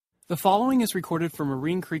The following is recorded from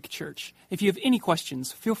Marine Creek Church. If you have any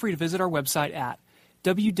questions, feel free to visit our website at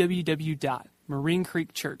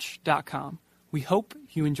www.marinecreekchurch.com. We hope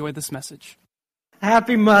you enjoy this message.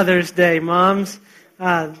 Happy Mother's Day, moms.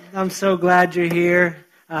 I'm so glad you're here.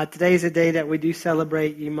 Today's a day that we do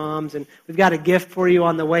celebrate you moms, and we've got a gift for you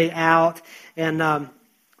on the way out, and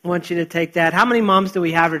I want you to take that. How many moms do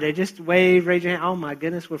we have today? Just wave, raise your hand. Oh my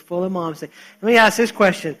goodness, we're full of moms today. Let me ask this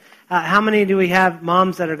question. How many do we have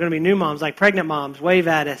moms that are going to be new moms, like pregnant moms? Wave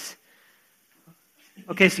at us.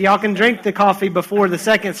 Okay, so y'all can drink the coffee before the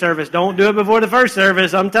second service. Don't do it before the first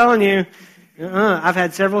service, I'm telling you. I've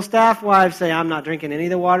had several staff wives say, I'm not drinking any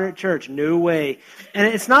of the water at church. No way. And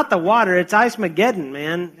it's not the water, it's Ice-Mageddon,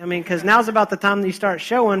 man. I mean, because now's about the time that you start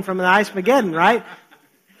showing from the Ice-Mageddon, right?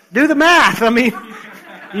 Do the math. I mean,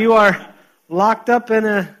 you are locked up in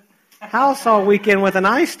a house all weekend with an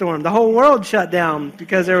ice storm. The whole world shut down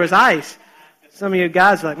because there was ice. Some of you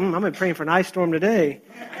guys are like, I'm been praying for an ice storm today.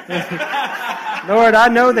 Lord, I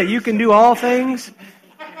know that you can do all things.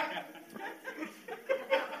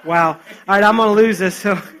 Wow. All right, I'm going to lose this.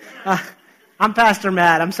 So, I'm Pastor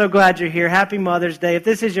Matt. I'm so glad you're here. Happy Mother's Day. If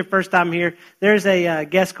this is your first time here, there's a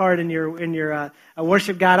guest card in your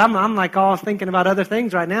worship guide. I'm like all thinking about other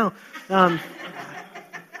things right now.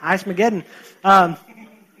 Ice-Mageddon.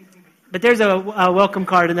 But there's a welcome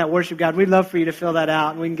card in that worship guide. We'd love for you to fill that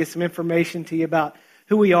out, and we can get some information to you about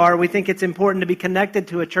who we are. We think it's important to be connected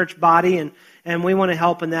to a church body, and we want to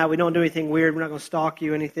help in that. We don't do anything weird. We're not going to stalk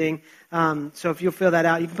you or anything. So if you'll fill that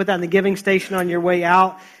out, you can put that in the giving station on your way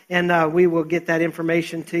out, and we will get that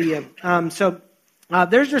information to you.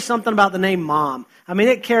 There's just something about the name Mom. I mean,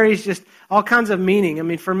 it carries just all kinds of meaning. I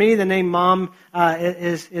mean, for me, the name Mom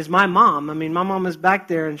is my mom. I mean, my mom is back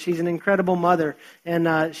there, and she's an incredible mother,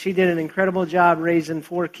 and she did an incredible job raising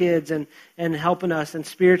 4 kids and helping us and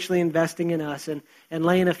spiritually investing in us and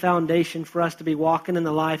laying a foundation for us to be walking in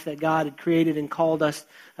the life that God had created and called us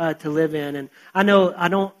to live in. And I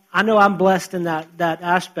know I'm blessed in that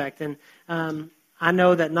aspect, and I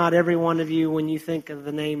know that not every one of you, when you think of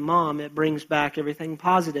the name Mom, it brings back everything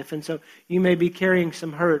positive. And so you may be carrying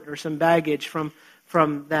some hurt or some baggage from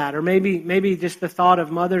that. Or maybe just the thought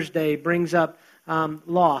of Mother's Day brings up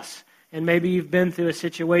loss. And maybe you've been through a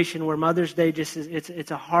situation where Mother's Day just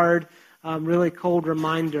it's a hard, really cold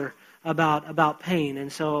reminder about pain.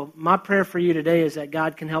 And so my prayer for you today is that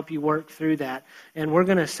God can help you work through that. And we're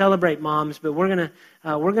going to celebrate moms, but we're going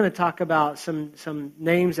to talk about some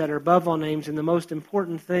names that are above all names and the most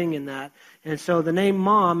important thing in that. And so the name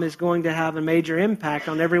Mom is going to have a major impact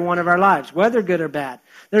on every one of our lives, whether good or bad.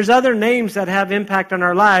 There's other names that have impact on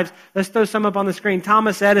our lives. Let's throw some up on the screen.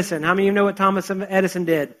 Thomas Edison. How many of you know what Thomas Edison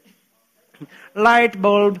did? Light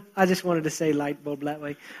bulb. I just wanted to say light bulb that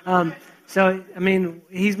way. So, I mean,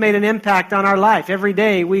 he's made an impact on our life. Every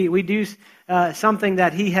day we do something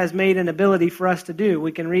that he has made an ability for us to do.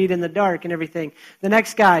 We can read in the dark and everything. The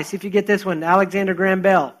next guy, see if you get this one, Alexander Graham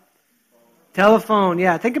Bell. Telephone,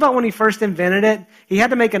 yeah. Think about when he first invented it. He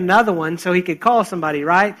had to make another one so he could call somebody,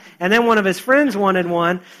 right? And then one of his friends wanted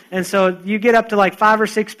one. And so you get up to like 5 or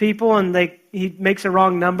 6 people and he makes a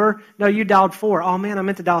wrong number. No, you dialed 4. Oh, man, I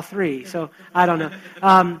meant to dial 3. So I don't know.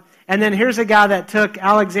 And then here's a guy that took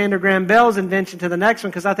Alexander Graham Bell's invention to the next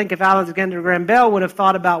one, because I think if Alexander Graham Bell would have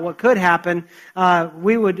thought about what could happen,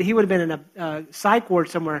 he would have been in a psych ward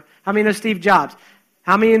somewhere. How many know Steve Jobs?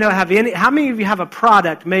 How many how many of you have a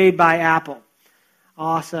product made by Apple?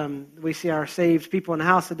 Awesome. We see our saved people in the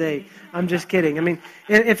house today. I'm just kidding. I mean,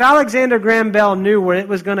 if Alexander Graham Bell knew where it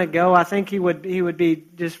was going to go, I think he would be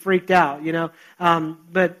just freaked out, you know.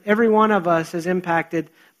 But every one of us is impacted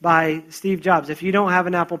by Steve Jobs. If you don't have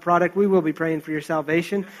an Apple product, we will be praying for your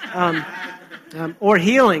salvation or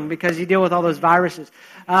healing, because you deal with all those viruses.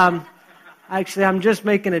 Actually, I'm just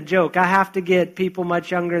making a joke. I have to get people much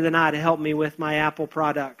younger than I to help me with my Apple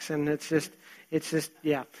products, and it's just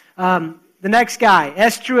yeah. The next guy,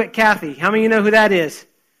 S. Truett Cathy. How many of you know who that is?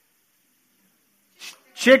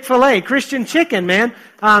 Chick-fil-A, Christian chicken, man.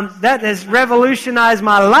 That has revolutionized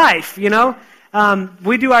my life, you know.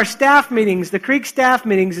 We do our staff meetings. The Creek staff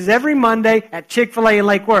meetings is every Monday at Chick-fil-A in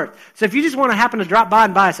Lake Worth. So if you just want to happen to drop by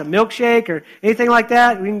and buy us a milkshake or anything like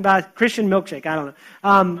that, we can buy a Christian milkshake. I don't know.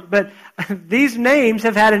 But these names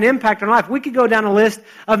have had an impact on life. We could go down a list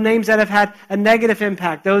of names that have had a negative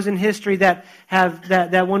impact. Those in history that have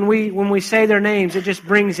that when we say their names, it just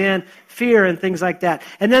brings in fear and things like that.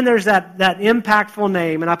 And then there's that impactful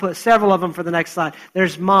name, and I put several of them for the next slide.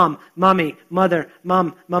 There's mom, mommy, mother,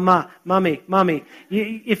 mom, mama, mommy, mommy.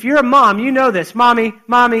 If you're a mom, you know this. Mommy,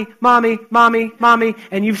 mommy, mommy, mommy, mommy.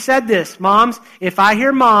 And you've said this, moms, if I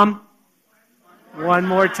hear mom one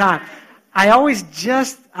more time. I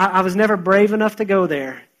was never brave enough to go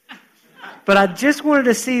there. But I just wanted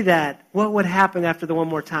to see that. What would happen after the one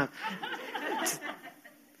more time?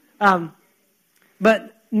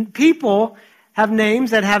 But people have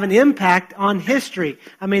names that have an impact on history.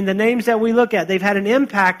 I mean, the names that we look at, they've had an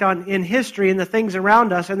impact in history and the things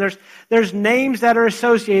around us. And there's names that are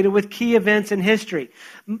associated with key events in history.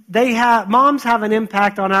 Moms have an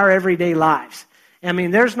impact on our everyday lives. I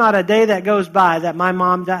mean, there's not a day that goes by that my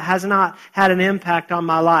mom has not had an impact on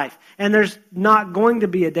my life. And there's not going to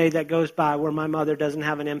be a day that goes by where my mother doesn't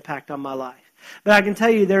have an impact on my life. But I can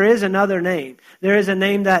tell you there is another name. There is a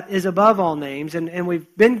name that is above all names. And we've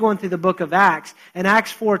been going through the book of Acts. And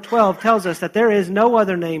Acts 4:12 tells us that there is no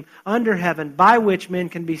other name under heaven by which men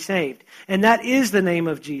can be saved. And that is the name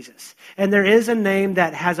of Jesus. And there is a name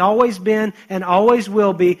that has always been and always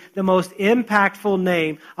will be the most impactful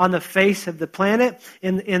name on the face of the planet,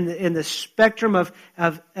 in the spectrum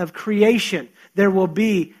of creation. There will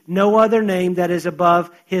be no other name that is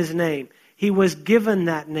above His name. He was given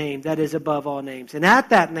that name that is above all names. And at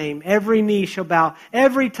that name, every knee shall bow,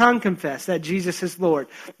 every tongue confess that Jesus is Lord.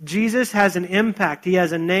 Jesus has an impact. He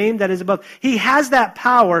has a name that is above. He has that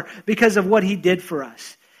power because of what He did for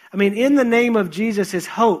us. I mean, in the name of Jesus is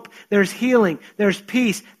hope. There's healing. There's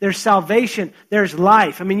peace. There's salvation. There's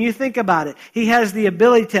life. I mean, you think about it. He has the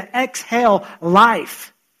ability to exhale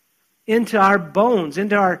life into our bones,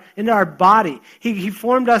 into our body. He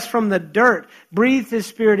formed us from the dirt, breathed His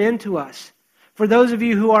Spirit into us. For those of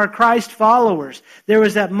you who are Christ followers, there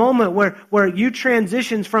was that moment where you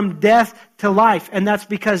transitioned from death to life, and that's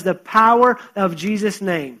because the power of Jesus'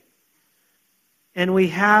 name. And He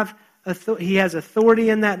has authority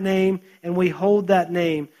in that name, and we hold that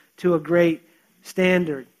name to a great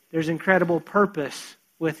standard. There's incredible purpose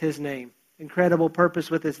with His name, incredible purpose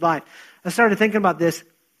with His life. I started thinking about this.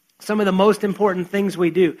 Some of the most important things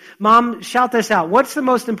we do. Mom, shout this out. What's the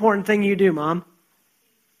most important thing you do, Mom?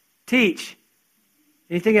 Teach.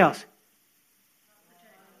 Anything else?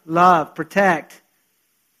 Love, protect,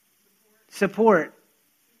 support,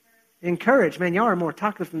 encourage. Man, y'all are more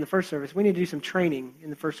talkative from the first service. We need to do some training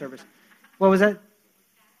in the first service. What was that?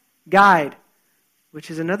 Guide,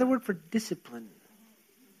 which is another word for discipline.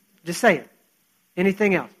 Just say it.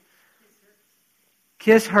 Anything else?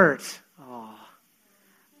 Kiss hurts.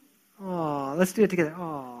 Oh, let's do it together.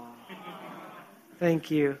 Oh, thank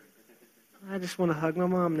you. I just want to hug my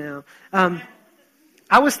mom now.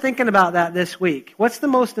 I was thinking about that this week. What's the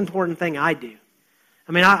most important thing I do?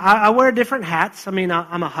 I mean, I wear different hats. I mean,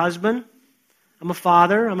 I'm a husband. I'm a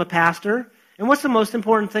father. I'm a pastor. And what's the most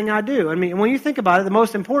important thing I do? I mean, when you think about it, the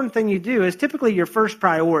most important thing you do is typically your first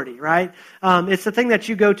priority, right? It's the thing that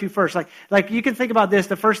you go to first. Like you can think about this,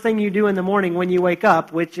 the first thing you do in the morning when you wake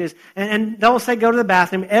up, which is, and don't say go to the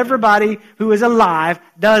bathroom. Everybody who is alive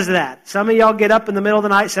does that. Some of y'all get up in the middle of the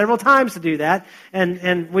night several times to do that,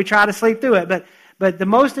 and we try to sleep through it. But the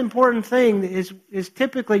most important thing is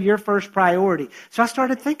typically your first priority. So I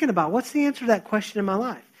started thinking about what's the answer to that question in my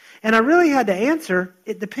life? And I really had to answer,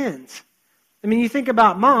 it depends. I mean, you think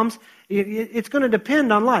about moms, it's going to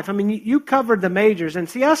depend on life. I mean, you covered the majors. And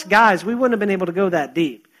see, us guys, we wouldn't have been able to go that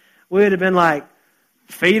deep. We would have been like,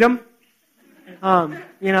 feed them,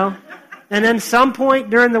 you know. And then some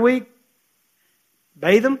point during the week,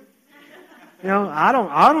 bathe them. You know, I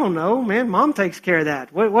don't know, man. Mom takes care of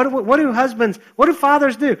that. What do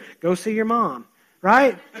fathers do? Go see your mom,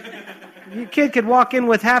 right? Your kid could walk in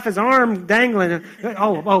with half his arm dangling.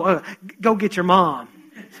 Go get your mom.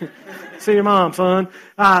 See your mom, son.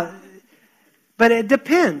 But it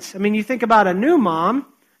depends. I mean, you think about a new mom.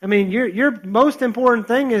 I mean, your most important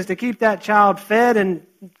thing is to keep that child fed and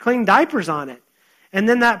clean diapers on it. And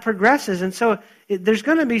then that progresses. And so there's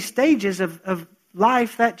going to be stages of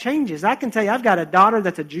life that changes. I can tell you, I've got a daughter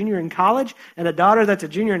that's a junior in college and a daughter that's a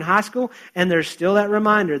junior in high school. And there's still that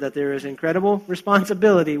reminder that there is incredible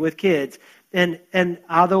responsibility with kids. And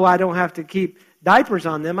although I don't have to keep diapers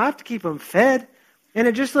on them, I have to keep them fed. And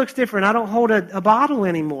it just looks different. I don't hold a bottle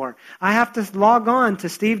anymore. I have to log on to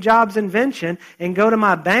Steve Jobs' invention and go to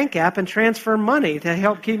my bank app and transfer money to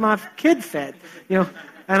help keep my kid fed. You know,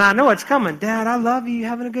 and I know it's coming. Dad, I love you. You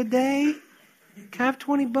having a good day? Can I have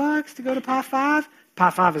 $20 to go to Pie 5? Pie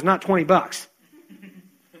 5 is not $20.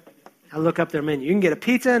 I look up their menu. You can get a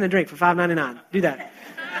pizza and a drink for $5.99. Do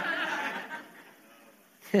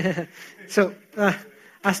that. So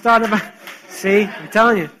I started by... See, I'm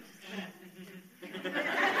telling you.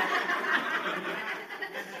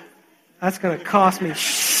 That's going to cost me.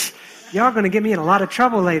 Shh. Y'all are going to get me in a lot of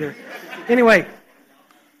trouble later. Anyway,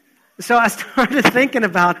 so I started thinking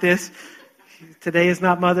about this. Today is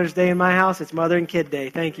not Mother's Day in my house. It's Mother and Kid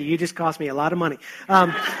Day. Thank you. You just cost me a lot of money.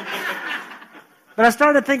 But I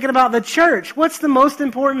started thinking about the church. What's the most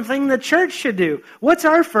important thing the church should do? What's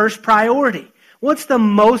our first priority? What's the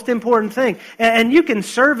most important thing? And you can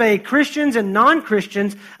survey Christians and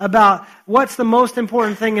non-Christians about what's the most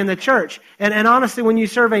important thing in the church. And honestly, when you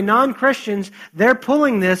survey non-Christians, they're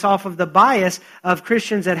pulling this off of the bias of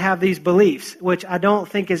Christians that have these beliefs, which I don't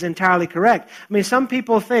think is entirely correct. I mean, some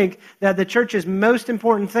people think that the church's most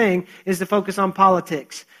important thing is to focus on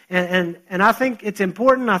politics. And I think it's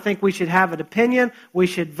important. I think we should have an opinion. We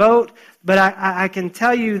should vote. But I can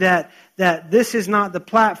tell you that this is not the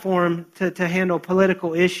platform to handle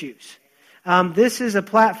political issues. This is a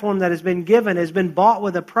platform that has been bought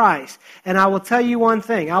with a price. And I will tell you one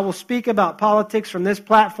thing. I will speak about politics from this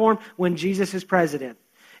platform when Jesus is president.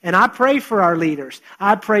 And I pray for our leaders.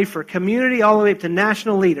 I pray for community all the way up to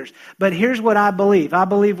national leaders. But here's what I believe. I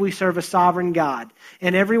believe we serve a sovereign God.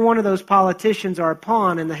 And every one of those politicians are a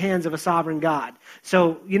pawn in the hands of a sovereign God.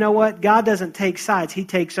 So, you know what? God doesn't take sides. He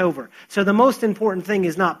takes over. So the most important thing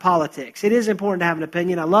is not politics. It is important to have an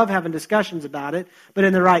opinion. I love having discussions about it, but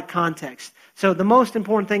in the right context. So the most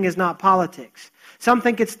important thing is not politics. Some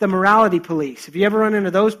think it's the morality police. If you ever run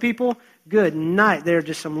into those people, good night. They're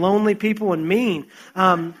just some lonely people and mean.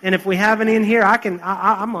 And if we have any in here, I'm going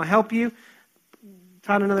to help you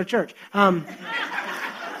find another church. I'm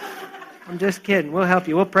just kidding. We'll help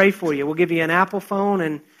you. We'll pray for you. We'll give you an Apple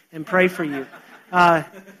phone and pray for you.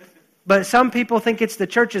 But some people think it's the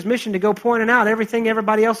church's mission to go pointing out everything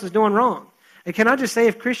everybody else is doing wrong. And can I just say,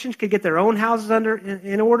 if Christians could get their own houses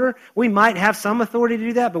in order, we might have some authority to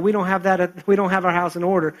do that, but we don't have that. We don't have our house in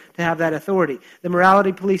order to have that authority. The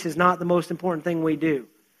morality police is not the most important thing we do.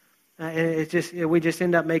 We just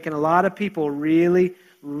end up making a lot of people really,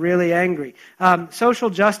 really angry.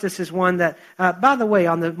 Social justice is one that, by the way,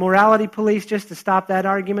 on the morality police, just to stop that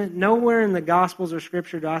argument, nowhere in the Gospels or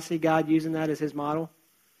Scripture do I see God using that as His model.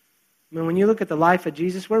 I mean, when you look at the life of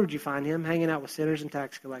Jesus, where would you find Him? Hanging out with sinners and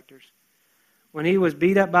tax collectors. When He was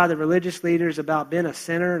beat up by the religious leaders about being a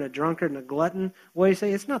sinner and a drunkard and a glutton, what do you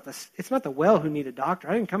say? It's not the well who need a doctor.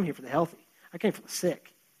 I didn't come here for the healthy. I came for the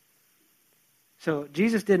sick. So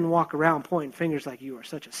Jesus didn't walk around pointing fingers like, you are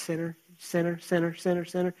such a sinner, sinner, sinner, sinner,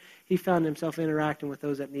 sinner. He found Himself interacting with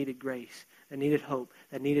those that needed grace, that needed hope,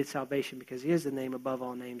 that needed salvation, because He is the name above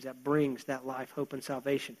all names that brings that life, hope, and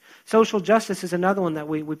salvation. Social justice is another one that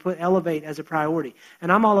we elevate as a priority. And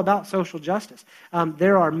I'm all about social justice.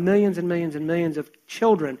 There are millions and millions and millions of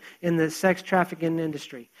children in the sex trafficking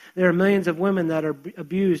industry. There are millions of women that are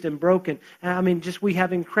abused and broken. I mean, we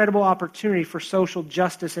have incredible opportunity for social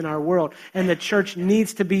justice in our world. And the church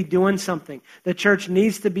needs to be doing something. The church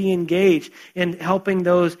needs to be engaged in helping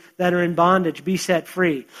those that are in bondage be set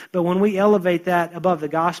free. But when we elevate that above the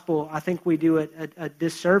gospel, I think we do it a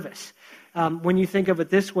disservice. When you think of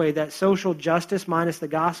it this way, that social justice minus the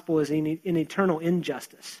gospel is an eternal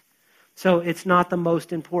injustice. So it's not the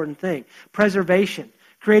most important thing. Preservation.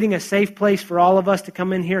 Creating a safe place for all of us to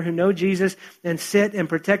come in here who know Jesus and sit and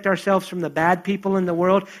protect ourselves from the bad people in the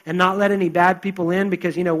world and not let any bad people in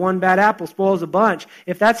because, one bad apple spoils a bunch.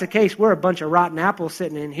 If that's the case, we're a bunch of rotten apples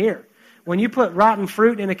sitting in here. When you put rotten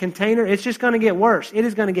fruit in a container, it's just going to get worse. It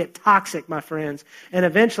is going to get toxic, my friends. And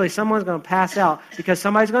eventually someone's going to pass out because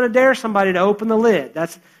somebody's going to dare somebody to open the lid.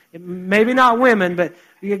 That's maybe not women, but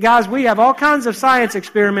guys, we have all kinds of science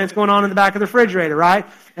experiments going on in the back of the refrigerator, right?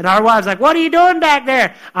 And our wives like, what are you doing back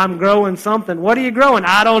there? I'm growing something. What are you growing?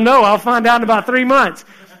 I don't know. I'll find out in about 3 months.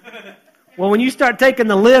 Well, when you start taking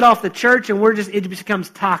the lid off the church and it becomes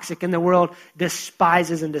toxic and the world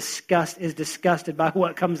despises and is disgusted by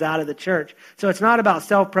what comes out of the church. So it's not about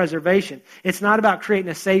self-preservation. It's not about creating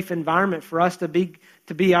a safe environment for us to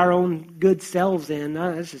be our own good selves in.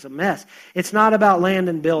 No, this is a mess. It's not about land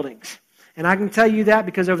and buildings. And I can tell you that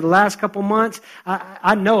because over the last couple months,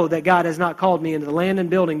 I know that God has not called me into the land and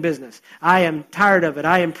building business. I am tired of it.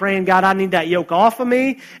 I am praying, God, I need that yoke off of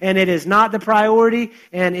me, and it is not the priority.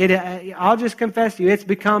 And I'll just confess to you, it's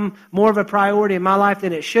become more of a priority in my life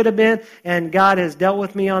than it should have been, and God has dealt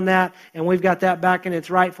with me on that, and we've got that back in its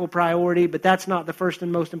rightful priority, but that's not the first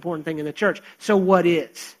and most important thing in the church. So what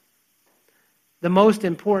is? The most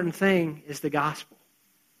important thing is the gospel.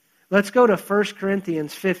 Let's go to 1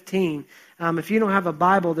 Corinthians 15. If you don't have a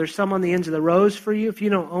Bible, there's some on the ends of the rows for you. If you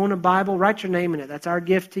don't own a Bible, write your name in it. That's our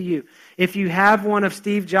gift to you. If you have one of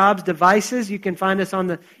Steve Jobs' devices, you can find us on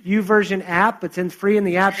the YouVersion app. It's free in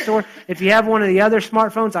the App Store. If you have one of the other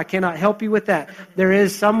smartphones, I cannot help you with that. There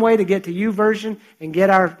is some way to get to YouVersion and get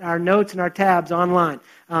our notes and our tabs online.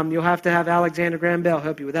 You'll have to have Alexander Graham Bell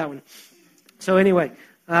help you with that one. So anyway...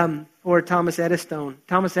 or Thomas Edison.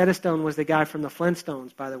 Thomas Edison was the guy from the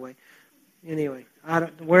Flintstones, by the way. Anyway,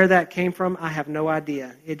 Where that came from, I have no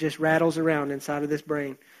idea. It just rattles around inside of this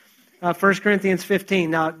brain. 1 Corinthians 15.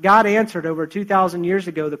 Now, God answered over 2,000 years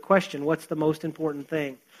ago the question, what's the most important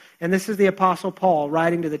thing? And this is the Apostle Paul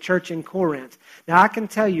writing to the church in Corinth. Now, I can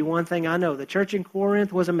tell you one thing I know. The church in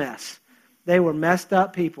Corinth was a mess. They were messed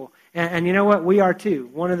up people. And you know what? We are too.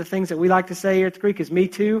 One of the things that we like to say here at the Creek is me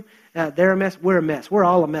too. They're a mess. We're a mess. We're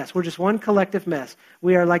all a mess. We're just one collective mess.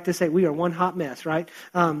 We are, like to say, we are one hot mess, right?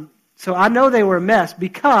 So I know they were a mess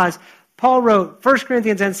because Paul wrote 1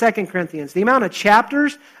 Corinthians and 2 Corinthians. The amount of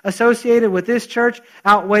chapters associated with this church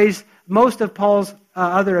outweighs most of Paul's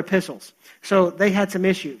other epistles. So they had some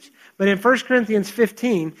issues. But in 1 Corinthians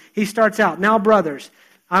 15, he starts out, "Now, brothers,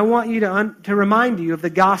 I want you to remind you of the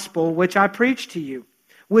gospel which I preached to you,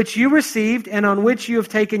 which you received and on which you have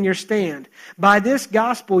taken your stand. By this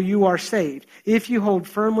gospel you are saved, if you hold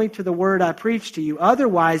firmly to the word I preached to you.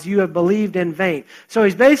 Otherwise you have believed in vain." So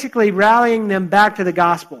he's basically rallying them back to the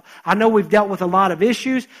gospel. I know we've dealt with a lot of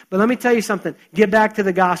issues, but let me tell you something. Get back to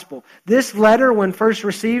the gospel. This letter, when first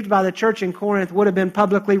received by the church in Corinth, would have been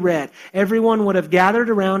publicly read. Everyone would have gathered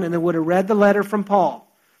around and they would have read the letter from Paul.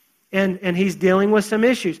 And he's dealing with some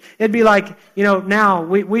issues. It'd be like, now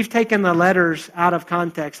we've taken the letters out of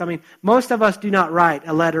context. I mean, most of us do not write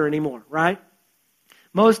a letter anymore, right?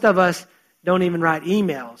 Most of us don't even write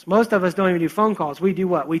emails. Most of us don't even do phone calls. We do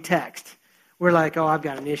what? We text. We're like, oh, I've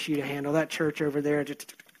got an issue to handle. That church over there,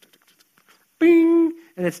 just bing,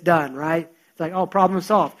 and it's done, right? It's like, oh, problem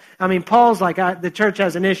solved. I mean, Paul's like, the church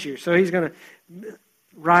has an issue, so he's going to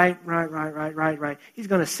write. He's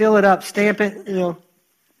going to seal it up, stamp it,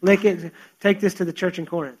 lick it, take this to the church in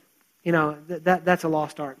Corinth. That's a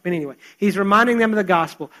lost art. But anyway, he's reminding them of the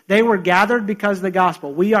gospel. They were gathered because of the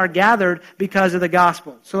gospel. We are gathered because of the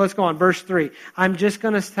gospel. So let's go on. Verse 3. I'm just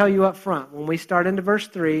going to tell you up front. When we start into verse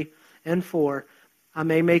 3 and 4, I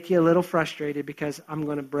may make you a little frustrated because I'm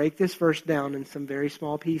going to break this verse down in some very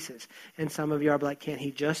small pieces. And some of you are like, can't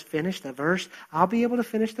he just finish the verse? I'll be able to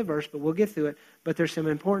finish the verse, but we'll get through it. But there's some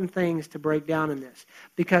important things to break down in this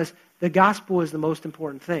because the gospel is the most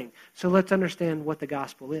important thing. So let's understand what the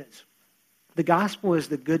gospel is. The gospel is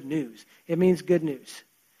the good news. It means good news.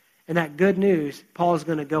 And that good news, Paul is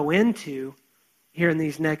going to go into here in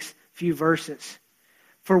these next few verses.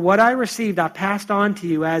 For what I received, I passed on to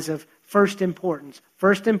you as of first importance,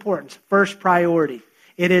 first priority.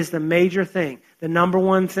 It is the major thing, the number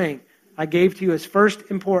one thing I gave to you as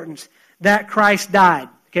first importance, that Christ died.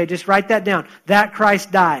 Okay, just write that down. That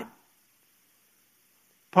Christ died.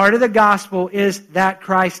 Part of the gospel is that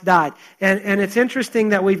Christ died. And it's interesting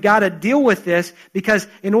that we've got to deal with this because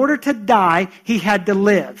in order to die, he had to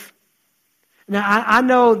live. Now, I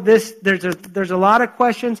know this. There's a lot of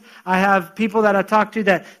questions. I have people that I talk to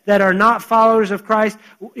that are not followers of Christ.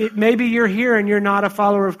 Maybe you're here and you're not a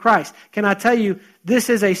follower of Christ. Can I tell you, this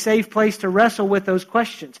is a safe place to wrestle with those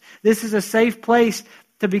questions. This is a safe place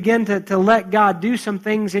to begin to let God do some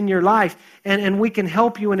things in your life. And we can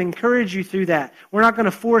help you and encourage you through that. We're not going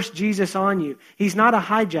to force Jesus on you. He's not a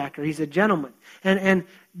hijacker. He's a gentleman. And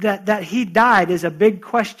that he died is a big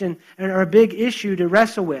question or a big issue to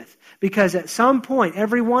wrestle with. Because at some point,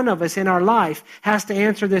 every one of us in our life has to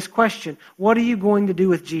answer this question. What are you going to do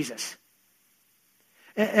with Jesus?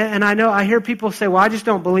 And I hear people say, well, I just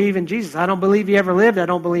don't believe in Jesus. I don't believe he ever lived. I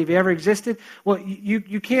don't believe he ever existed. Well,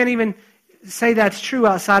 you can't even say that's true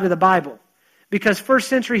outside of the Bible. Because first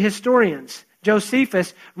century historians,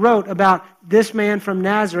 Josephus, wrote about this man from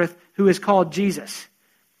Nazareth who is called Jesus.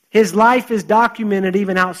 His life is documented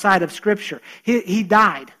even outside of Scripture. He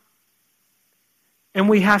died. And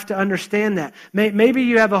we have to understand that. Maybe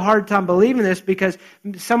you have a hard time believing this because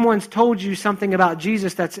someone's told you something about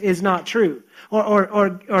Jesus that is not true.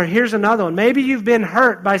 Or here's another one. Maybe you've been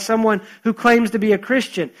hurt by someone who claims to be a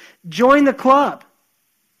Christian. Join the club.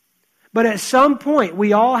 But at some point,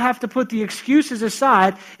 we all have to put the excuses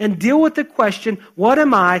aside and deal with the question, what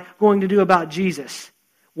am I going to do about Jesus?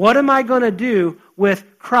 What am I going to do with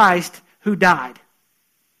Christ who died?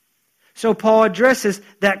 So Paul addresses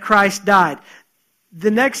that Christ died.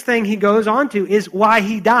 The next thing he goes on to is why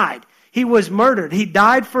he died. He was murdered. He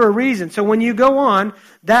died for a reason. So when you go on,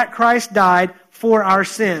 that Christ died for our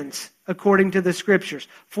sins, according to the Scriptures.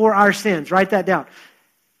 For our sins. Write that down.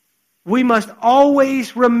 We must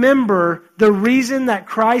always remember the reason that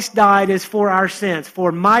Christ died is for our sins.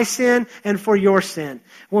 For my sin and for your sin.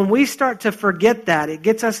 When we start to forget that, it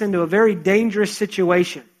gets us into a very dangerous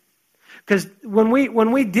situation. Because when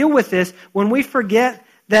we deal with this, when we forget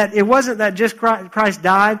that it wasn't that just Christ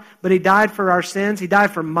died, but he died for our sins. He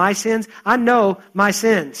died for my sins. I know my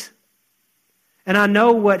sins. And I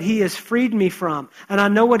know what he has freed me from. And I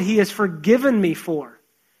know what he has forgiven me for.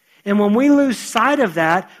 And when we lose sight of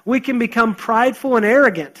that, we can become prideful and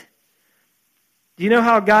arrogant. Do you know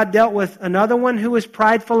how God dealt with another one who was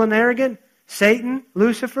prideful and arrogant? Satan,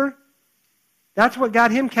 Lucifer. That's what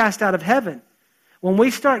got him cast out of heaven. When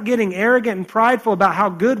we start getting arrogant and prideful about how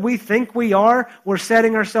good we think we are, we're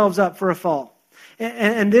setting ourselves up for a fall.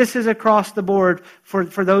 And this is across the board for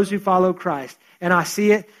those who follow Christ. And I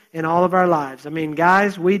see it in all of our lives. I mean,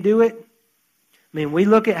 guys, we do it. I mean, we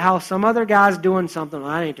look at how some other guy's doing something.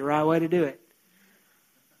 Well, that ain't the right way to do it.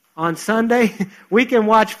 On Sunday, we can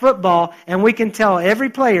watch football and we can tell every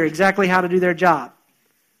player exactly how to do their job.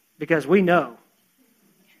 Because we know.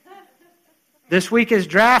 This week is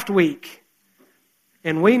draft week.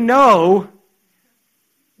 And we know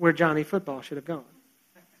where Johnny Football should have gone.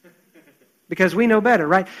 Because we know better,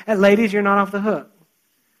 right? And ladies, you're not off the hook.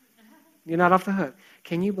 You're not off the hook.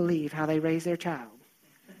 Can you believe how they raise their child?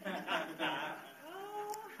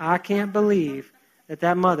 I can't believe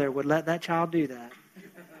that mother would let that child do that.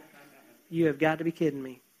 You have got to be kidding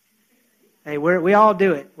me. Hey, we all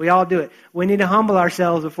do it. We all do it. We need to humble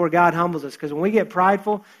ourselves before God humbles us. Because when we get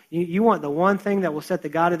prideful, you want the one thing that will set the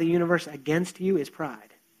God of the universe against you is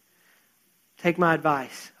pride. Take my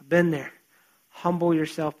advice. I've been there. Humble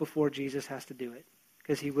yourself before Jesus has to do it.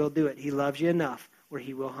 Because he will do it. He loves you enough where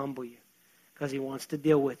he will humble you. Because he wants to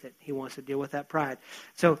deal with it. He wants to deal with that pride.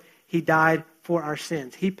 So he died for our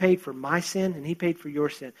sins. He paid for my sin and he paid for your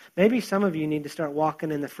sin. Maybe some of you need to start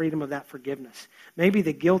walking in the freedom of that forgiveness. Maybe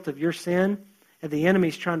the guilt of your sin and the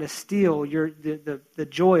enemy's trying to steal the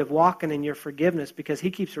joy of walking in your forgiveness because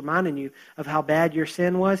he keeps reminding you of how bad your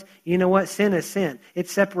sin was. You know what? Sin is sin. It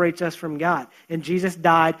separates us from God. And Jesus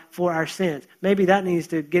died for our sins. Maybe that needs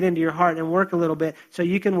to get into your heart and work a little bit so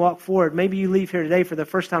you can walk forward. Maybe you leave here today for the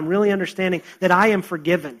first time really understanding that I am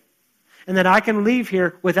forgiven. And that I can leave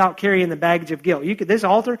here without carrying the baggage of guilt. This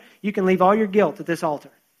altar, you can leave all your guilt at this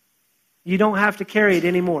altar. You don't have to carry it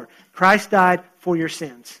anymore. Christ died for your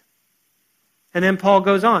sins. And then Paul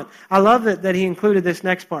goes on. I love that he included this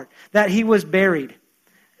next part. That he was buried.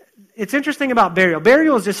 It's interesting about burial.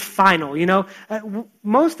 Burial is just final, you know.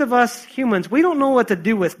 Most of us humans, we don't know what to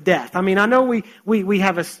do with death. I mean, I know we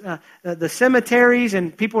have the cemeteries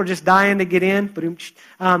and people are just dying to get in.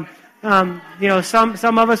 You know, some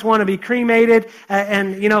of us want to be cremated,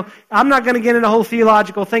 and you know, I'm not going to get into a whole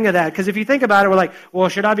theological thing of that, because if you think about it, we're like, well,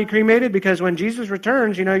 should I be cremated? Because when Jesus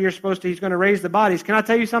returns, you know, he's going to raise the bodies. Can I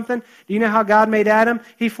tell you something? Do you know how God made Adam?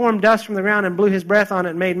 He formed dust from the ground and blew his breath on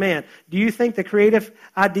it and made man. Do you think the creative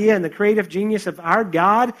idea and the creative genius of our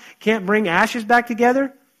God can't bring ashes back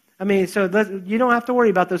together? I mean, so you don't have to worry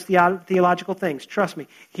about those theological things. Trust me,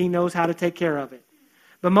 he knows how to take care of it.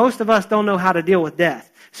 But most of us don't know how to deal with death.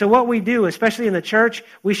 So what we do, especially in the church,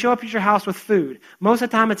 we show up at your house with food. Most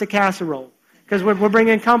of the time it's a casserole because we're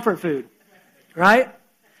bringing comfort food, right?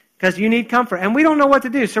 Because you need comfort. And we don't know what to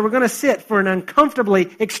do, so we're going to sit for an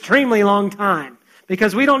uncomfortably, extremely long time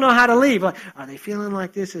because we don't know how to leave. Like, are they feeling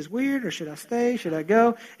like this is weird, or should I stay? Should I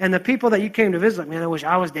go? And the people that you came to visit, like, man, I wish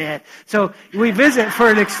I was dead. So we visit for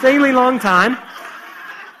an extremely long time.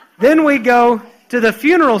 Then we go to the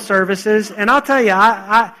funeral services, and I'll tell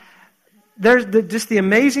you, there's just the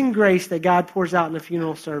amazing grace that God pours out in the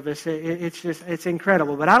funeral service. It's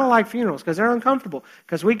incredible. But I don't like funerals because they're uncomfortable.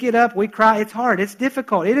 Because we get up, we cry, it's hard, it's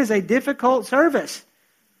difficult. It is a difficult service.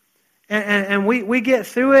 And we get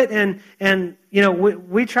through it, and you know,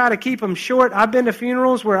 we try to keep them short. I've been to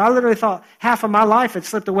funerals where I literally thought half of my life had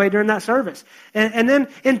slipped away during that service. And then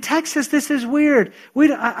in Texas, this is weird.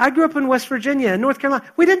 I grew up in West Virginia and North Carolina.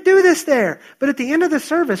 We didn't do this there. But at the end of the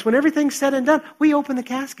service, when everything's said and done, we open the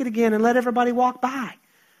casket again and let everybody walk by.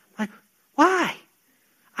 Like, why?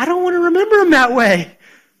 I don't want to remember them that way.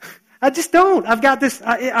 I just don't. I've got this.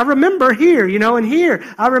 I remember here, you know, and here.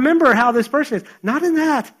 I remember how this person is. Not in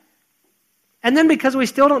that. And then because we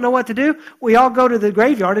still don't know what to do, we all go to the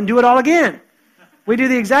graveyard and do it all again. We do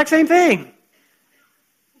the exact same thing.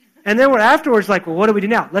 And then we're afterwards like, well, what do we do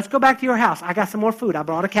now? Let's go back to your house. I got some more food. I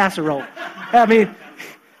brought a casserole. I mean,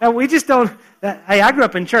 we just don't. Hey, I grew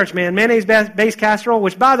up in church, man. Mayonnaise-based casserole,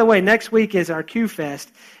 which, by the way, next week is our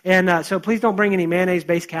Q-Fest. And so please don't bring any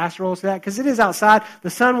mayonnaise-based casseroles to that, because it is outside.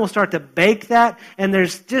 The sun will start to bake that, and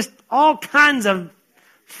there's just all kinds of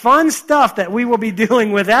fun stuff that we will be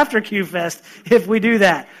dealing with after Q-Fest if we do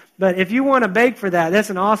that. But if you want to bake for that, that's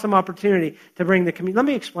an awesome opportunity to bring the community. Let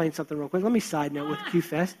me explain something real quick. Let me side note with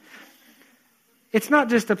Q-Fest. It's not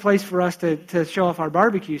just a place for us to show off our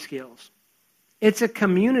barbecue skills. It's a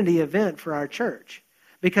community event for our church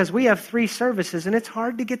because we have 3 services and it's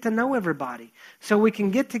hard to get to know everybody. So we can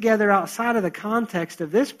get together outside of the context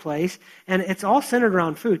of this place, and it's all centered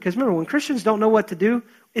around food. Because remember, when Christians don't know what to do,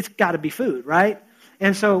 it's got to be food, right?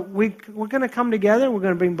 And so we're going to come together. We're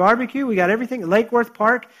going to bring barbecue. We got everything. Lake Worth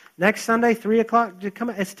Park, next Sunday, 3 o'clock.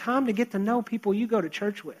 It's time to get to know people you go to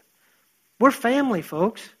church with. We're family,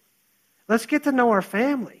 folks. Let's get to know our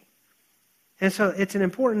family. And so it's an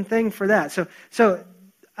important thing for that. So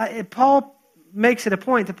Paul makes it a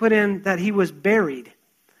point to put in that he was buried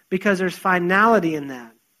because there's finality in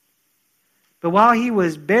that. But while he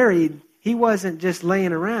was buried, he wasn't just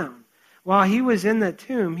laying around. While he was in that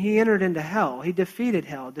tomb, he entered into hell. He defeated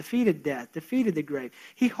hell, defeated death, defeated the grave.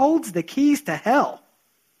 He holds the keys to hell.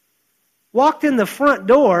 Walked in the front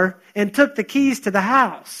door and took the keys to the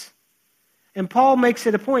house. And Paul makes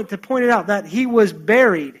it a point to point it out that he was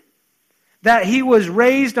buried, that he was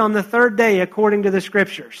raised on the third day according to the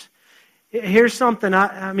Scriptures. Here's something,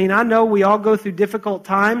 I know we all go through difficult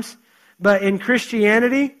times, but in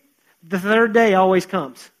Christianity, the third day always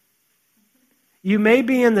comes. You may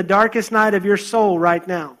be in the darkest night of your soul right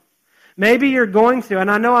now. Maybe you're going through, and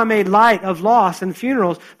I know I made light of loss and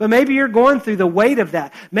funerals, but maybe you're going through the weight of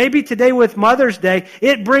that. Maybe today with Mother's Day,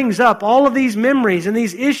 it brings up all of these memories and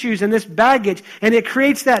these issues and this baggage, and it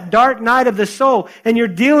creates that dark night of the soul, and you're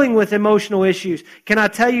dealing with emotional issues. Can I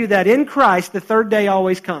tell you that in Christ, the third day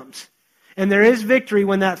always comes? And there is victory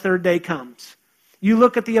when that third day comes. You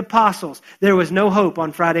look at the apostles. There was no hope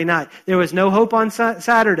on Friday night. There was no hope on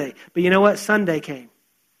Saturday. But you know what? Sunday came.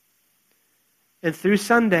 And through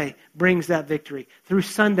Sunday brings that victory. Through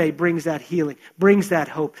Sunday brings that healing, brings that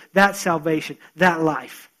hope, that salvation, that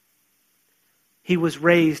life. He was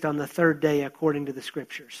raised on the third day according to the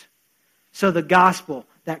Scriptures. So the gospel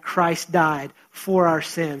that Christ died for our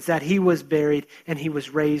sins, that he was buried and he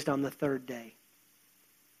was raised on the third day.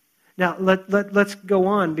 Now, let's go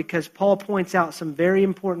on because Paul points out some very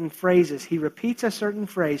important phrases. He repeats a certain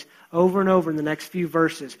phrase over and over in the next few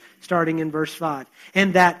verses, starting in verse 5.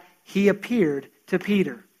 And that he appeared to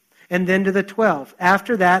Peter, and then to the 12.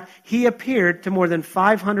 After that, he appeared to more than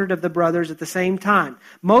 500 of the brothers at the same time,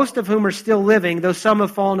 most of whom are still living, though some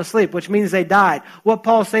have fallen asleep, which means they died. What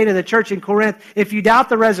Paul's saying to the church in Corinth, if you doubt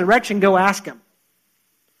the resurrection, go ask him.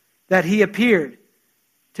 That he appeared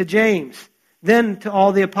to James, then to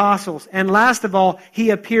all the apostles. And last of all,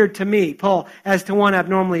 he appeared to me, Paul, as to one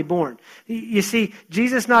abnormally born. You see,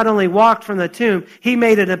 Jesus not only walked from the tomb, he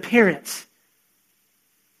made an appearance.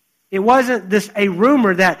 It wasn't a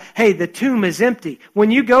rumor that, hey, the tomb is empty.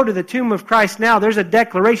 When you go to the tomb of Christ now, there's a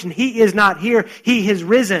declaration. He is not here. He has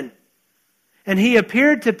risen. And he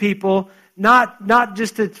appeared to people not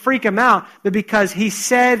just to freak them out, but because he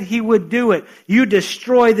said he would do it. You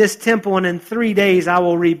destroy this temple and in 3 days I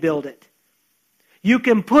will rebuild it. You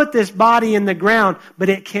can put this body in the ground, but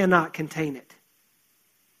it cannot contain it.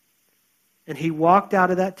 And he walked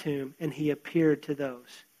out of that tomb and he appeared to those.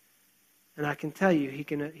 And I can tell you,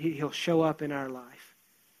 he'll show up in our life.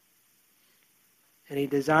 And he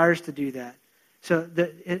desires to do that. So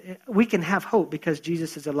we can have hope because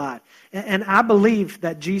Jesus is alive. And I believe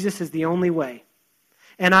that Jesus is the only way.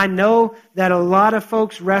 And I know that a lot of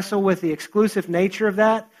folks wrestle with the exclusive nature of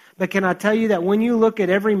that. But can I tell you that when you look at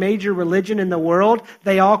every major religion in the world,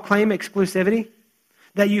 they all claim exclusivity?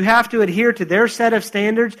 That you have to adhere to their set of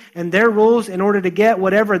standards and their rules in order to get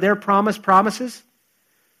whatever their promises?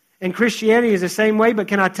 And Christianity is the same way, but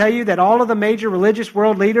can I tell you that all of the major religious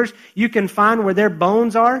world leaders, you can find where their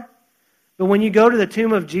bones are? But when you go to the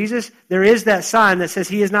tomb of Jesus, there is that sign that says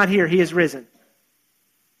he is not here, he is risen.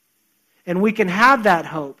 And we can have that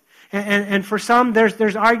hope. And for some,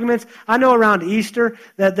 there's arguments. I know around Easter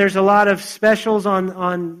that there's a lot of specials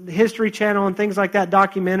on the History Channel and things like that,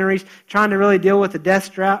 documentaries, trying to really deal with the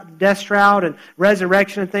death shroud and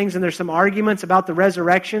resurrection and things, and there's some arguments about the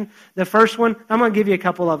resurrection. The first one, I'm going to give you a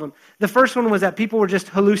couple of them. The first one was that people were just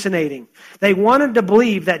hallucinating. They wanted to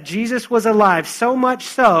believe that Jesus was alive, so much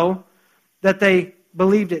so that they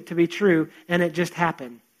believed it to be true, and it just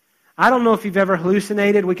happened. I don't know if you've ever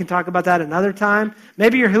hallucinated. We can talk about that another time.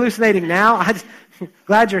 Maybe you're hallucinating now. I'm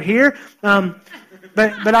glad you're here. But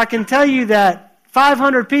I can tell you that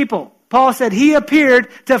 500 people, Paul said he appeared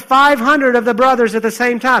to 500 of the brothers at the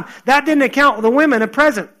same time. That didn't account the women at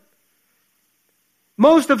present.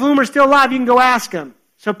 Most of whom are still alive. You can go ask them.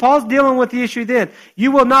 So Paul's dealing with the issue then.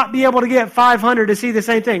 You will not be able to get 500 to see the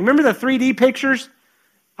same thing. Remember the 3D pictures?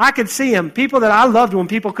 I could see them. People that I loved when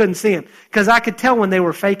people couldn't see them. Because I could tell when they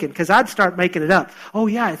were faking. Because I'd start making it up. Oh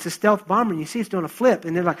yeah, it's a stealth bomber and you see it's doing a flip.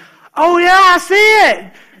 And they're like, oh yeah, I see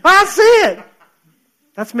it. I see it.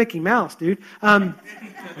 That's Mickey Mouse, dude.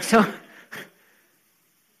 So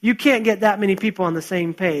you can't get that many people on the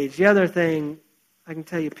same page. The other thing, I can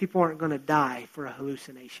tell you, people aren't going to die for a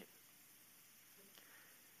hallucination.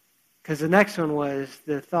 Because the next one was,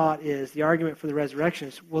 the argument for the resurrection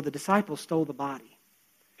is, well, the disciples stole the body.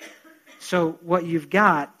 So what you've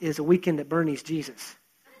got is a Weekend at Bernie's Jesus.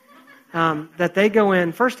 That they go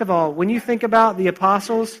in, first of all, when you think about the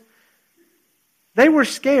apostles, they were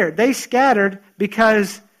scared. They scattered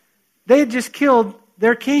because they had just killed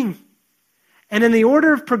their king. And in the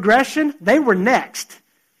order of progression, they were next.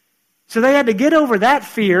 So they had to get over that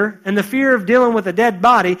fear and the fear of dealing with a dead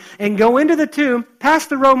body and go into the tomb, past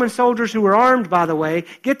the Roman soldiers who were armed, by the way,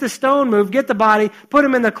 get the stone moved, get the body, put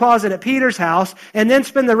him in the closet at Peter's house, and then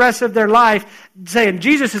spend the rest of their life saying,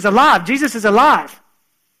 Jesus is alive, Jesus is alive.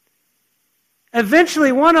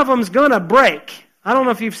 Eventually, one of them's going to break. I don't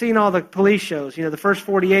know if you've seen all the police shows. You know, the first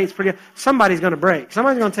 48 is pretty good. Somebody's going to break.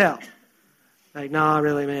 Somebody's going to tell. Like, nah,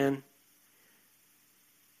 really, man.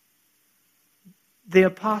 The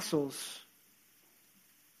apostles,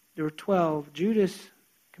 there were 12. Judas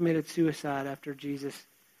committed suicide after Jesus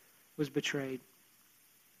was betrayed.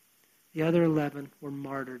 The other 11 were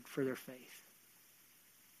martyred for their faith.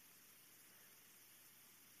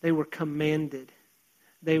 They were commanded.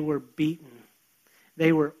 They were beaten.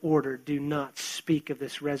 They were ordered, do not speak of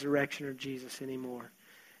this resurrection of Jesus anymore.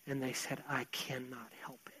 And they said, I cannot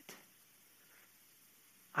help it.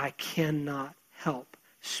 I cannot help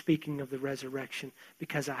speaking of the resurrection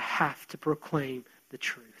because I have to proclaim the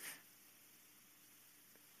truth.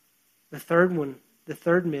 The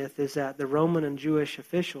third myth is that the Roman and Jewish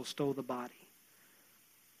officials stole the body.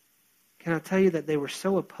 Can I tell you that they were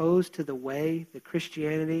so opposed to the way, the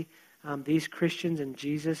Christianity, these Christians and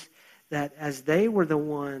Jesus, that as they were the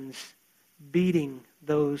ones beating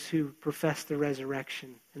those who professed the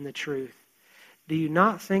resurrection and the truth, do you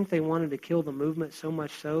not think they wanted to kill the movement so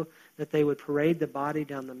much so that they would parade the body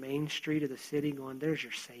down the main street of the city going, there's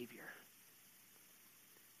your Savior.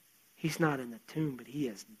 He's not in the tomb, but he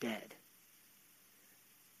is dead.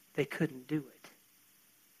 They couldn't do it.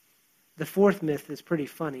 The fourth myth is pretty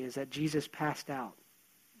funny, is that Jesus passed out.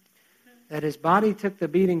 That his body took the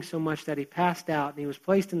beating so much that he passed out and he was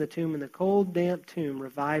placed in the tomb, and the cold, damp tomb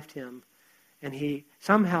revived him. And he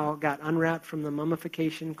somehow got unwrapped from the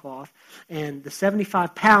mummification cloth and the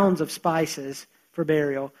 75 pounds of spices for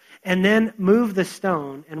burial, and then moved the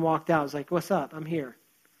stone and walked out. I was like, what's up? I'm here.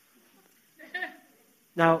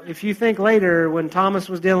 Now, if you think later when Thomas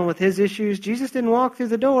was dealing with his issues, Jesus didn't walk through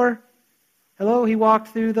the door. Hello, he walked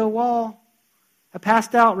through the wall. A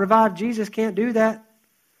passed out, revived Jesus can't do that.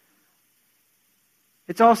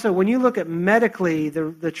 It's also, when you look at medically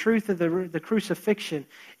the truth of the crucifixion,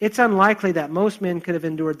 it's unlikely that most men could have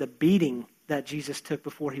endured the beating that Jesus took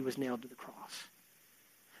before he was nailed to the cross.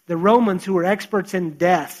 The Romans, who were experts in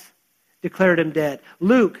death, declared him dead.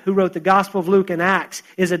 Luke, who wrote the Gospel of Luke and Acts,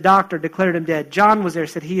 is a doctor, declared him dead. John was there,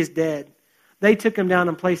 said he is dead. They took him down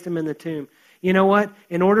and placed him in the tomb. You know what?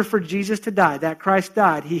 In order for Jesus to die, that Christ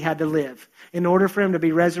died, he had to live. In order for him to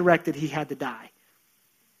be resurrected, he had to die.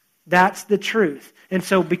 That's the truth. And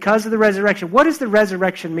so because of the resurrection, what does the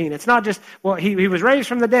resurrection mean? It's not just, well, he was raised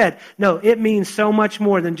from the dead. No, it means so much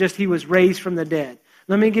more than just he was raised from the dead.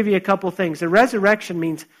 Let me give you a couple things. The resurrection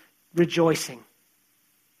means rejoicing.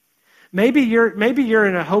 Maybe you're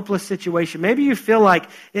in a hopeless situation. Maybe you feel like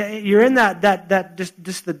you're in that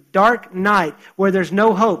just the dark night where there's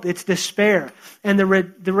no hope. It's despair. And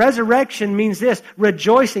the resurrection means this,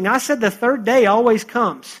 rejoicing. I said the third day always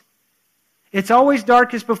comes. It's always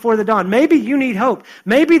darkest before the dawn. Maybe you need hope.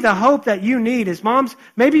 Maybe the hope that you need is, moms,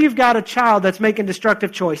 maybe you've got a child that's making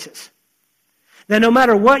destructive choices. That no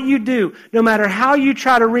matter what you do, no matter how you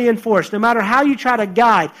try to reinforce, no matter how you try to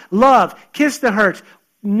guide, love, kiss the hurts,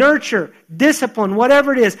 nurture, discipline,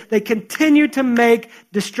 whatever it is, they continue to make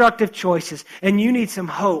destructive choices. And you need some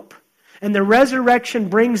hope. And the resurrection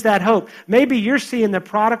brings that hope. Maybe you're seeing the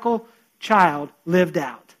prodigal child lived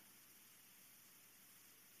out.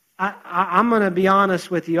 I'm going to be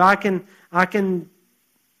honest with you. I can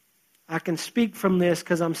speak from this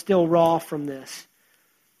because I'm still raw from this.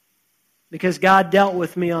 Because God dealt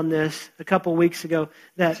with me on this a couple weeks ago.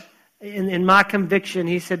 That in my conviction,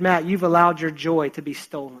 He said, Matt, you've allowed your joy to be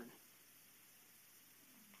stolen.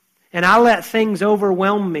 And I let things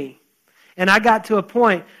overwhelm me. And I got to a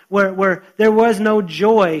point where there was no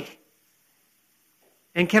joy.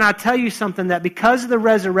 And can I tell you something, that because of the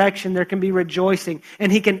resurrection, there can be rejoicing,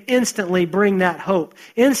 and He can instantly bring that hope,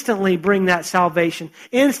 instantly bring that salvation,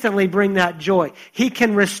 instantly bring that joy. He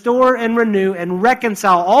can restore and renew and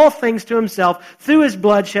reconcile all things to Himself through His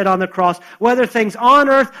blood shed on the cross, whether things on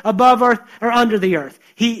earth, above earth, or under the earth.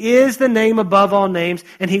 He is the name above all names,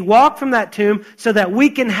 and He walked from that tomb so that we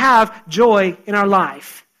can have joy in our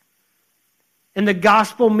life. And the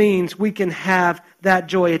gospel means we can have that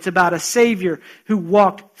joy. It's about a Savior who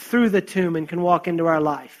walked through the tomb and can walk into our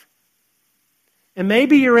life. And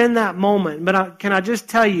maybe you're in that moment, but can I just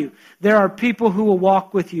tell you, there are people who will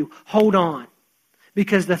walk with you. Hold on,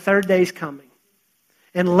 because the third day's coming.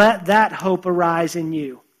 And let that hope arise in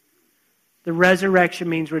you. The resurrection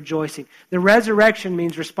means rejoicing. The resurrection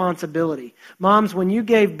means responsibility. Moms, when you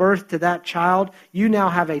gave birth to that child, you now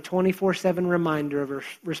have a 24/7 reminder of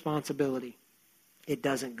responsibility. It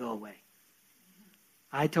doesn't go away.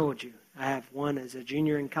 I told you, I have one as a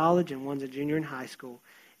junior in college and one's a junior in high school,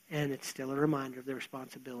 and it's still a reminder of the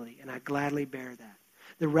responsibility, and I gladly bear that.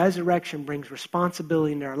 The resurrection brings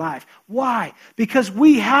responsibility into our life. Why? Because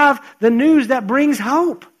we have the news that brings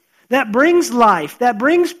hope. That brings life, that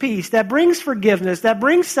brings peace, that brings forgiveness, that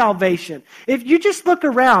brings salvation. If you just look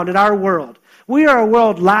around at our world, we are a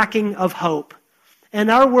world lacking of hope. And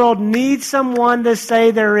our world needs someone to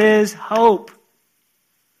say there is hope.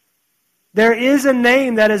 There is a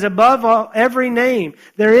name that is above every name.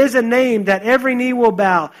 There is a name that every knee will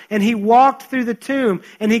bow. And He walked through the tomb.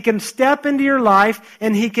 And He can step into your life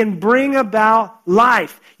and He can bring about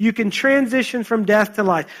life. You can transition from death to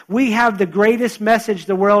life. We have the greatest message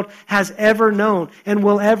the world has ever known and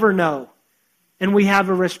will ever know. And we have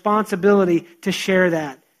a responsibility to share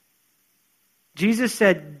that. Jesus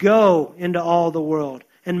said, go into all the world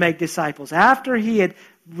and make disciples. After He had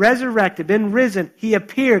resurrected, been risen, He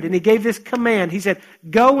appeared and He gave this command. He said,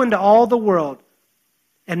 go into all the world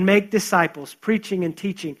and make disciples, preaching and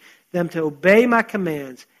teaching them to obey my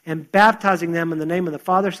commands and baptizing them in the name of the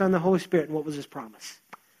Father, Son, and the Holy Spirit. And what was His promise?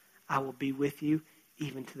 I will be with you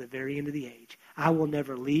even to the very end of the age. I will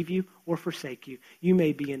never leave you or forsake you. You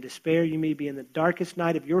may be in despair. You may be in the darkest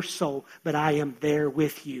night of your soul, but I am there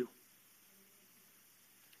with you.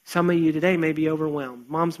 Some of you today may be overwhelmed.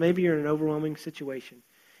 Moms, maybe you're in an overwhelming situation.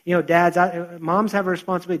 You know, dads, moms have a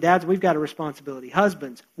responsibility. Dads, we've got a responsibility.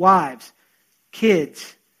 Husbands, wives,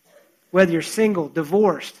 kids, whether you're single,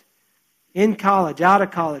 divorced, in college, out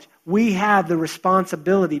of college, we have the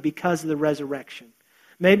responsibility because of the resurrection.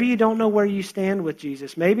 Maybe you don't know where you stand with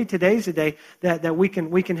Jesus. Maybe today's the day that we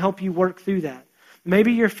can help you work through that.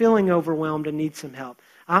 Maybe you're feeling overwhelmed and need some help.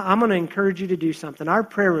 I'm going to encourage you to do something. Our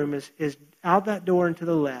prayer room is out that door and to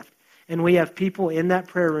the left. And we have people in that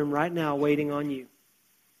prayer room right now waiting on you.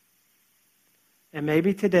 And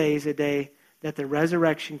maybe today is a day that the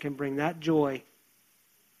resurrection can bring that joy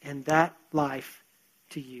and that life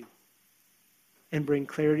to you. And bring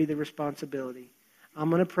clarity to the responsibility. I'm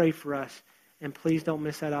going to pray for us. And please don't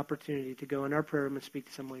miss that opportunity to go in our prayer room and speak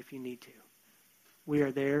to someone if you need to. We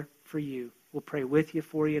are there for you. We'll pray with you,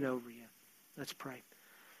 for you, and over you. Let's pray.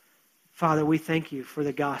 Father, we thank you for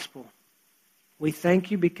the gospel. We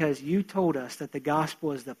thank you because you told us that the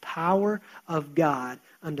gospel is the power of God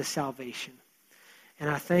unto salvation. And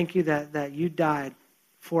I thank you that you died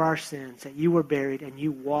for our sins, that you were buried, and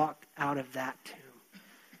you walked out of that tomb.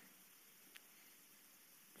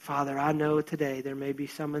 Father, I know today there may be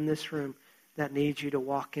some in this room that needs you to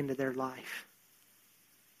walk into their life.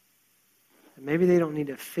 And maybe they don't need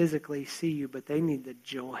to physically see you, but they need the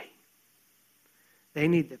joy. They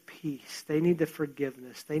need the peace. They need the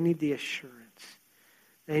forgiveness. They need the assurance.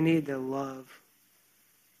 They need the love.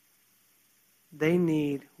 They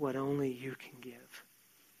need what only you can give.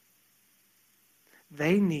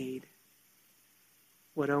 They need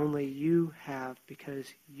what only you have because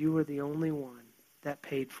you are the only one that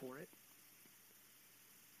paid for it.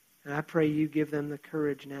 And I pray you give them the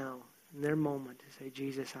courage now in their moment to say,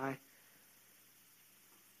 Jesus,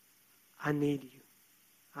 I need you.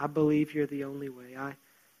 I believe you're the only way.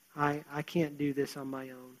 I can't do this on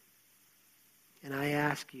my own. And I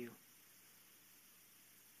ask you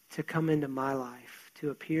to come into my life,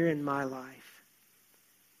 to appear in my life,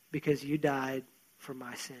 because you died for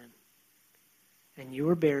my sin. And you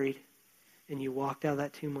were buried, and you walked out of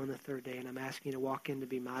that tomb on the third day, and I'm asking you to walk in to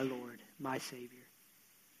be my Lord, my Savior.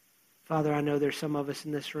 Father, I know there's some of us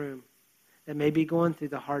in this room that may be going through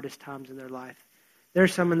the hardest times in their life.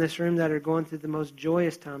 There's some in this room that are going through the most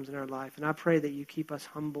joyous times in our life. And I pray that you keep us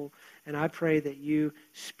humble. And I pray that you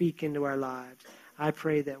speak into our lives. I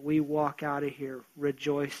pray that we walk out of here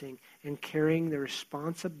rejoicing and carrying the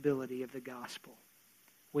responsibility of the gospel.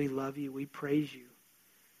 We love you. We praise you.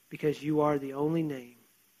 Because you are the only name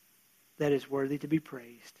that is worthy to be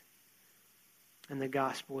praised. And the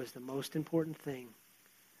gospel is the most important thing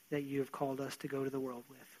that you have called us to go to the world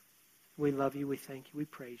with. We love you. We thank you. We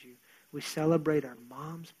praise you. We celebrate our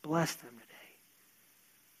moms. Bless them today.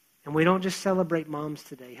 And we don't just celebrate moms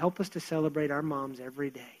today. Help us to celebrate our moms every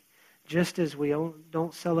day. Just as we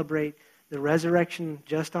don't celebrate the resurrection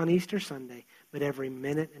just on Easter Sunday, but every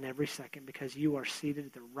minute and every second, because you are seated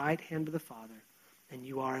at the right hand of the Father and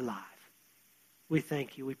you are alive. We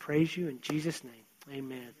thank you. We praise you in Jesus' name.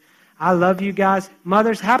 Amen. I love you guys.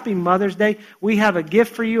 Mothers, happy Mother's Day. We have a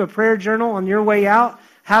gift for you, a prayer journal on your way out.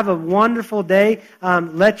 Have a wonderful day.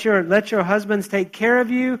 Let your husbands take care of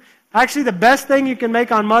you. Actually, the best thing you can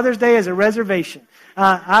make on Mother's Day is a reservation.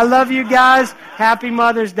 I love you guys. Happy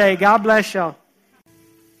Mother's Day. God bless y'all.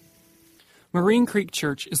 Marine Creek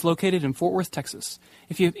Church is located in Fort Worth, Texas.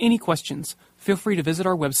 If you have any questions, feel free to visit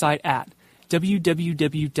our website at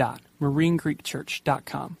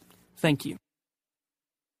www.marinecreekchurch.com. Thank you.